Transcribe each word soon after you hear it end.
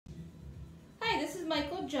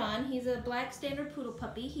Michael John. He's a black Standard Poodle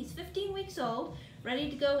puppy. He's 15 weeks old, ready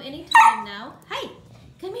to go anytime now. Hi,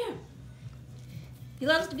 come here. He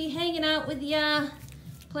loves to be hanging out with ya,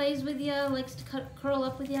 plays with ya, likes to curl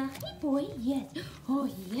up with ya. Hey boy, yes. Oh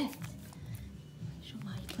yes. Show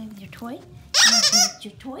Mom you play with your toy. You want to play with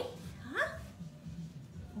your toy? Huh?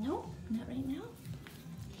 No, not right now.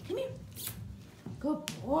 Hey, come here. Good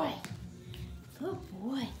boy. Good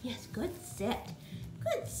boy. Yes, good sit.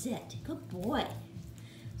 Good sit. Good boy.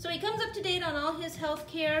 So he comes up to date on all his health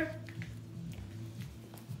care.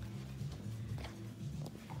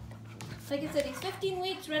 Like I said, he's 15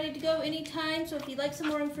 weeks, ready to go anytime. So if you'd like some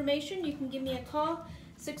more information, you can give me a call,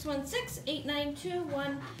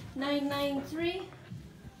 616-892-1993.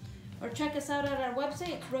 Or check us out at our website.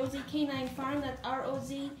 It's Rozey K9 Farm. That's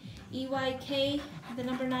ROZEYK, the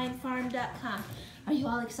number 9 farm.com. Are you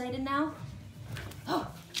all excited now? Oh,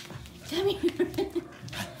 come here.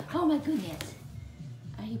 Oh my goodness.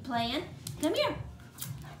 Are you playing? Come here.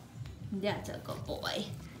 That's a good boy.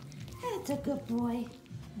 That's a good boy.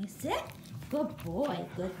 You sit? Good boy.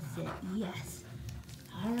 Good sit. Yes.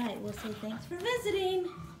 All right, we'll say thanks for visiting.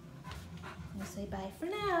 We'll say bye for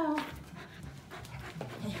now.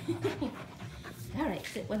 All right,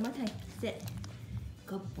 sit one more time. Sit.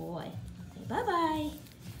 Good boy. Say bye-bye.